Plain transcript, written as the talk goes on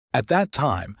At that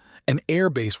time, an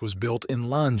airbase was built in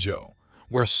Lanzhou,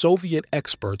 where Soviet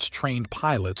experts trained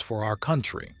pilots for our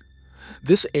country.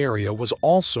 This area was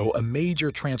also a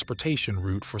major transportation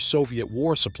route for Soviet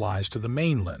war supplies to the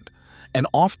mainland, and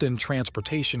often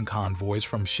transportation convoys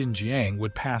from Xinjiang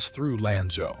would pass through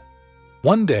Lanzhou.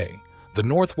 One day, the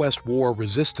Northwest War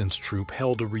Resistance Troop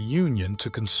held a reunion to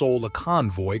console a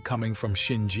convoy coming from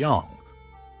Xinjiang.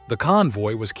 The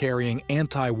convoy was carrying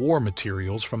anti-war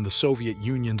materials from the Soviet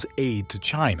Union's aid to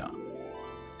China.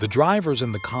 The drivers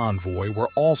in the convoy were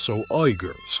also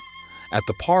Uyghurs. At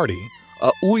the party,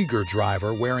 a Uyghur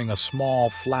driver wearing a small,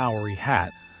 flowery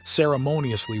hat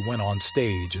ceremoniously went on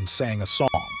stage and sang a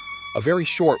song, a very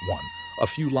short one, a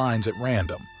few lines at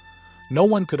random. No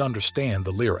one could understand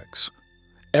the lyrics.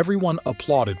 Everyone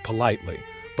applauded politely,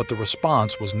 but the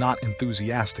response was not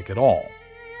enthusiastic at all.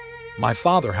 My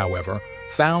father, however,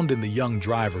 found in the young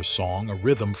driver's song a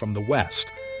rhythm from the West,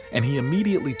 and he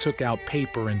immediately took out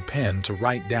paper and pen to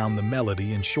write down the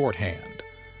melody in shorthand.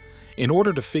 In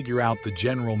order to figure out the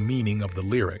general meaning of the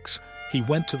lyrics, he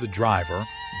went to the driver,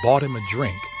 bought him a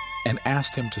drink, and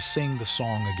asked him to sing the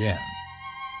song again.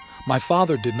 My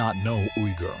father did not know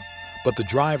Uyghur, but the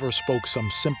driver spoke some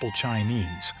simple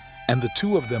Chinese, and the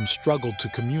two of them struggled to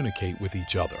communicate with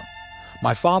each other.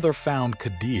 My father found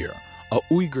Kadir, a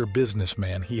Uyghur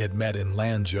businessman he had met in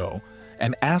Lanzhou,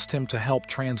 and asked him to help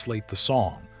translate the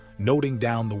song, noting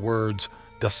down the words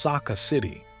Dasaka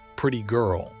City, pretty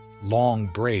girl, long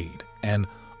braid, and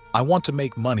I want to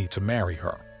make money to marry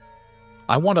her.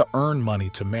 I want to earn money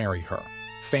to marry her,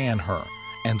 fan her,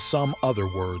 and some other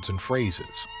words and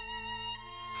phrases.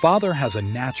 Father has a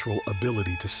natural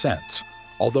ability to sense,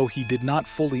 although he did not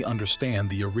fully understand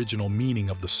the original meaning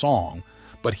of the song,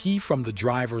 but he, from the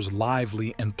driver's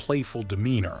lively and playful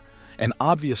demeanor, and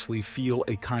obviously feel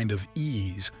a kind of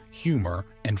ease, humor,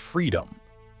 and freedom.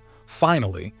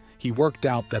 Finally, he worked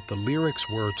out that the lyrics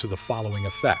were to the following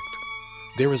effect.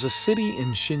 There is a city in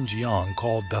Xinjiang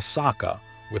called Dasaka,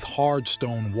 with hard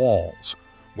stone walls,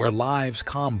 where lives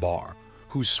Kambar,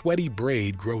 whose sweaty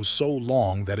braid grows so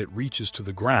long that it reaches to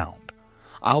the ground.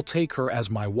 I'll take her as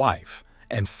my wife,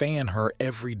 and fan her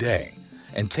every day,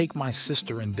 and take my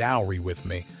sister in dowry with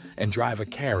me, and drive a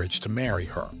carriage to marry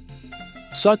her.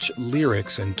 Such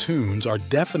lyrics and tunes are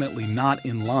definitely not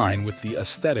in line with the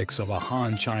aesthetics of a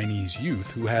Han Chinese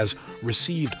youth who has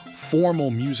received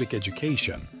formal music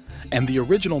education, and the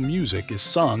original music is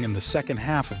sung in the second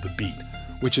half of the beat,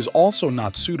 which is also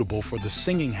not suitable for the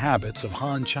singing habits of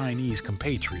Han Chinese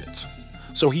compatriots.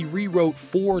 So he rewrote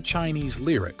 4 Chinese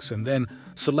lyrics and then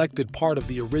selected part of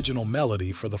the original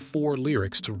melody for the 4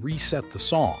 lyrics to reset the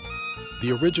song.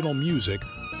 The original music,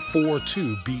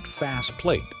 4/2 beat fast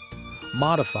plate,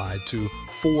 modified to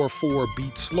 4/4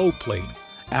 beat slow plate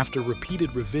after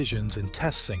repeated revisions and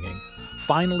test singing,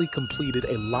 finally completed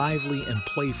a lively and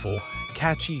playful,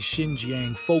 catchy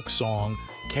Xinjiang folk song,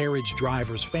 Carriage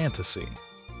Driver's Fantasy.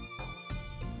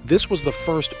 This was the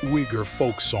first Uyghur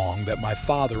folk song that my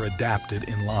father adapted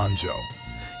in Lanzhou.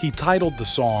 He titled the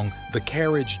song The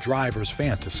Carriage Driver's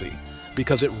Fantasy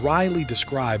because it wryly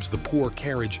describes the poor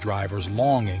carriage driver's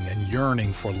longing and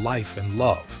yearning for life and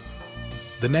love.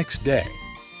 The next day,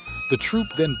 the troupe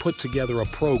then put together a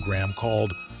program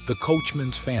called The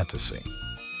Coachman's Fantasy.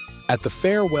 At the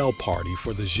farewell party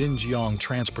for the Xinjiang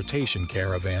transportation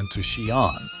caravan to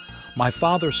Xi'an, my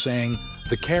father sang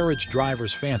The Carriage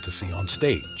Driver's Fantasy on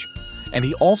stage, and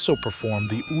he also performed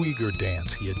the Uyghur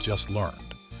dance he had just learned.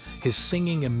 His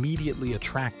singing immediately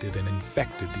attracted and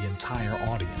infected the entire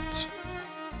audience.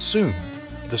 Soon,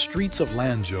 the streets of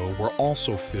Lanzhou were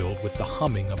also filled with the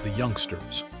humming of the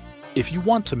youngsters. If you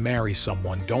want to marry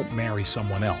someone, don't marry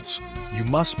someone else. You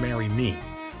must marry me.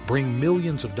 Bring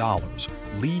millions of dollars,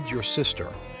 lead your sister,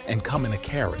 and come in a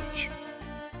carriage.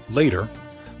 Later,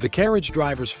 the carriage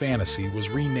driver's fantasy was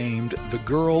renamed the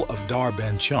Girl of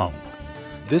Dabancheng.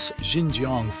 This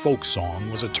Xinjiang folk song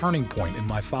was a turning point in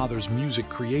my father's music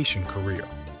creation career.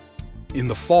 In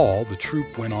the fall, the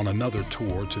troupe went on another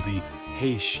tour to the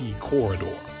Heishi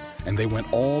Corridor, and they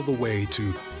went all the way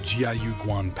to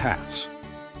Jiayuguan Pass.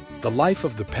 The life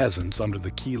of the peasants under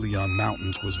the Qilian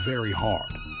Mountains was very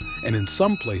hard, and in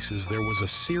some places there was a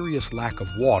serious lack of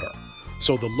water,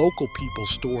 so the local people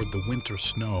stored the winter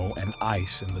snow and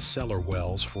ice in the cellar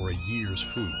wells for a year's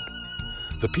food.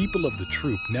 The people of the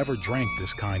troupe never drank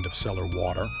this kind of cellar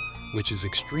water, which is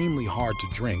extremely hard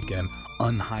to drink and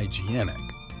unhygienic.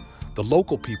 The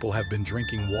local people have been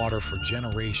drinking water for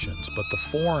generations, but the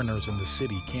foreigners in the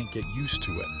city can't get used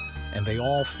to it, and they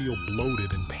all feel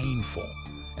bloated and painful,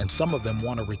 and some of them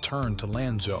want to return to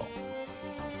Lanzhou.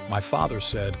 My father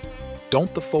said,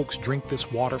 "Don't the folks drink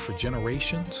this water for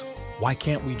generations? Why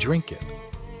can't we drink it?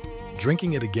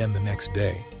 Drinking it again the next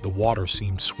day, the water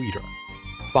seemed sweeter.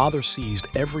 Father seized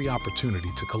every opportunity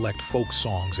to collect folk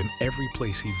songs in every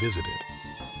place he visited.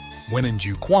 When in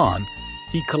Jiuquan,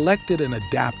 he collected and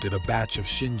adapted a batch of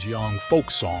Xinjiang folk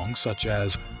songs such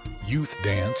as Youth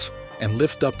Dance and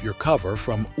Lift Up Your Cover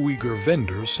from Uyghur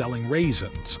vendors selling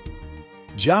raisins.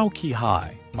 Zhao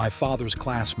Qihai, my father's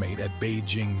classmate at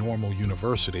Beijing Normal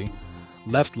University,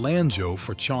 left Lanzhou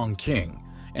for Chongqing,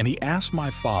 and he asked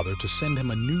my father to send him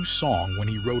a new song when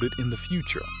he wrote it in the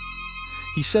future.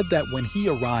 He said that when he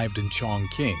arrived in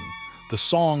Chongqing, the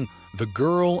song The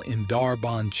Girl of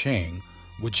Dabancheng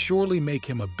would surely make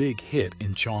him a big hit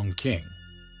in Chongqing.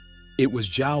 It was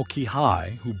Zhao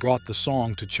Qihai who brought the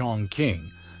song to Chongqing,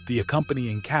 the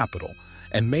accompanying capital,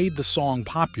 and made the song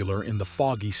popular in the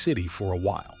foggy city for a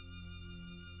while.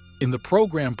 In the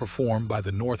program performed by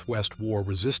the Northwest War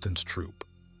Resistance Troop,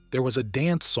 there was a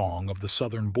dance song of the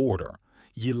southern border,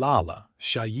 Yilala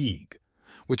Shayig,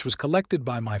 which was collected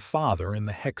by my father in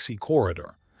the Hexi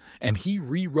Corridor, and he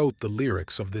rewrote the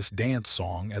lyrics of this dance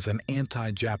song as an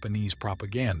anti-Japanese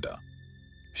propaganda.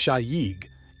 Shayig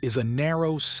is a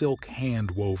narrow silk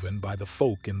hand woven by the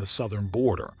folk in the southern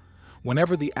border.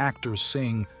 Whenever the actors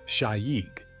sing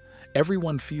Shayig,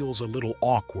 everyone feels a little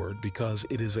awkward because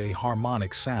it is a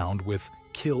harmonic sound with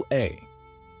kill A.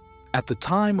 At the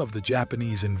time of the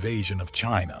Japanese invasion of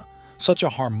China, such a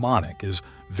harmonic is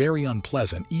very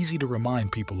unpleasant, easy to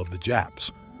remind people of the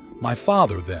Japs. My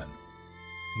father then.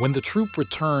 When the troop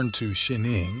returned to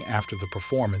Xinjiang after the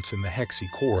performance in the Hexi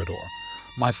Corridor,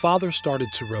 my father started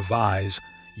to revise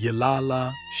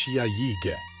Yilala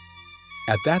Shayige.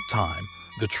 At that time,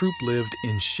 the troop lived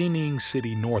in Xinjiang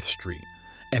City North Street,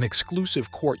 an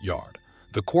exclusive courtyard.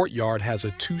 The courtyard has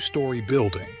a two-story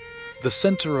building. The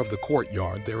center of the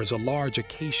courtyard, there is a large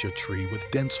acacia tree with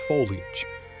dense foliage.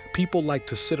 People like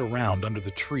to sit around under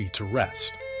the tree to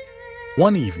rest.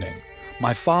 One evening,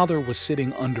 my father was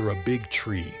sitting under a big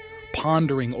tree,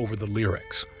 pondering over the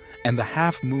lyrics, and the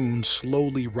half-moon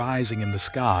slowly rising in the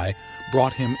sky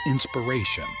brought him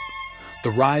inspiration. The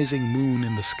rising moon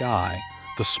in the sky,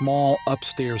 the small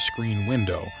upstairs screen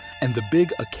window, and the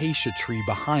big acacia tree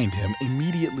behind him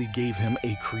immediately gave him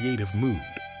a creative mood.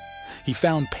 He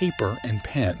found paper and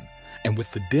pen, and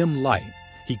with the dim light,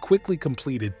 he quickly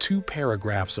completed 2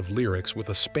 paragraphs of lyrics with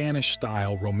a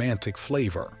Spanish-style romantic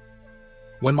flavor.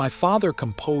 When my father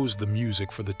composed the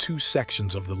music for the 2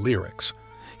 sections of the lyrics,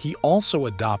 he also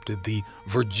adopted the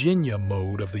Virginia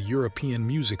mode of the European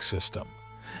music system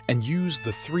and used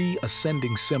the 3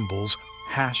 ascending symbols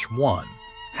 #1,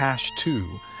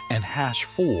 #2, and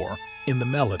 #4 in the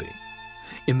melody.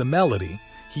 In the melody,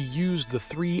 he used the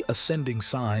 3 ascending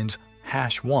signs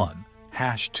 #1,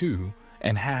 #2,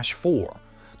 and #4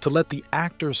 to let the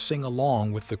actors sing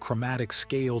along with the chromatic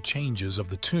scale changes of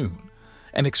the tune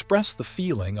and express the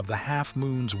feeling of the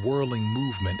half-moon's whirling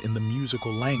movement in the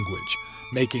musical language,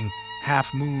 making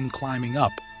Half Moon Climbing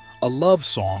Up a love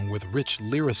song with rich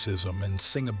lyricism and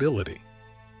singability.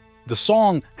 The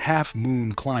song Half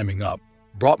Moon Climbing Up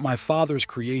brought my father's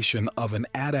creation of an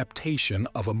adaptation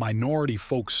of a minority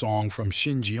folk song from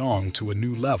Xinjiang to a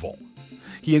new level.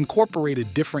 He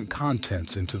incorporated different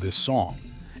contents into this song,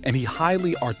 and he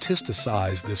highly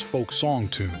artisticized this folk song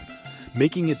tune,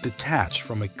 making it detached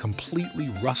from a completely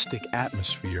rustic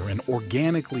atmosphere and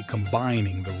organically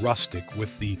combining the rustic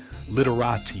with the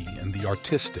literati and the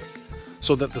artistic,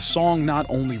 so that the song not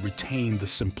only retained the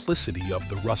simplicity of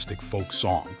the rustic folk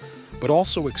song, but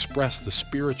also expressed the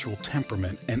spiritual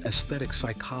temperament and aesthetic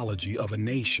psychology of a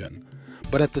nation.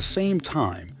 But at the same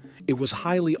time, it was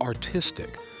highly artistic,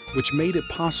 which made it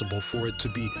possible for it to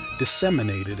be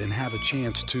disseminated and have a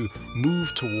chance to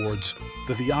move towards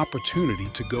the opportunity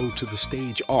to go to the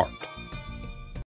stage art.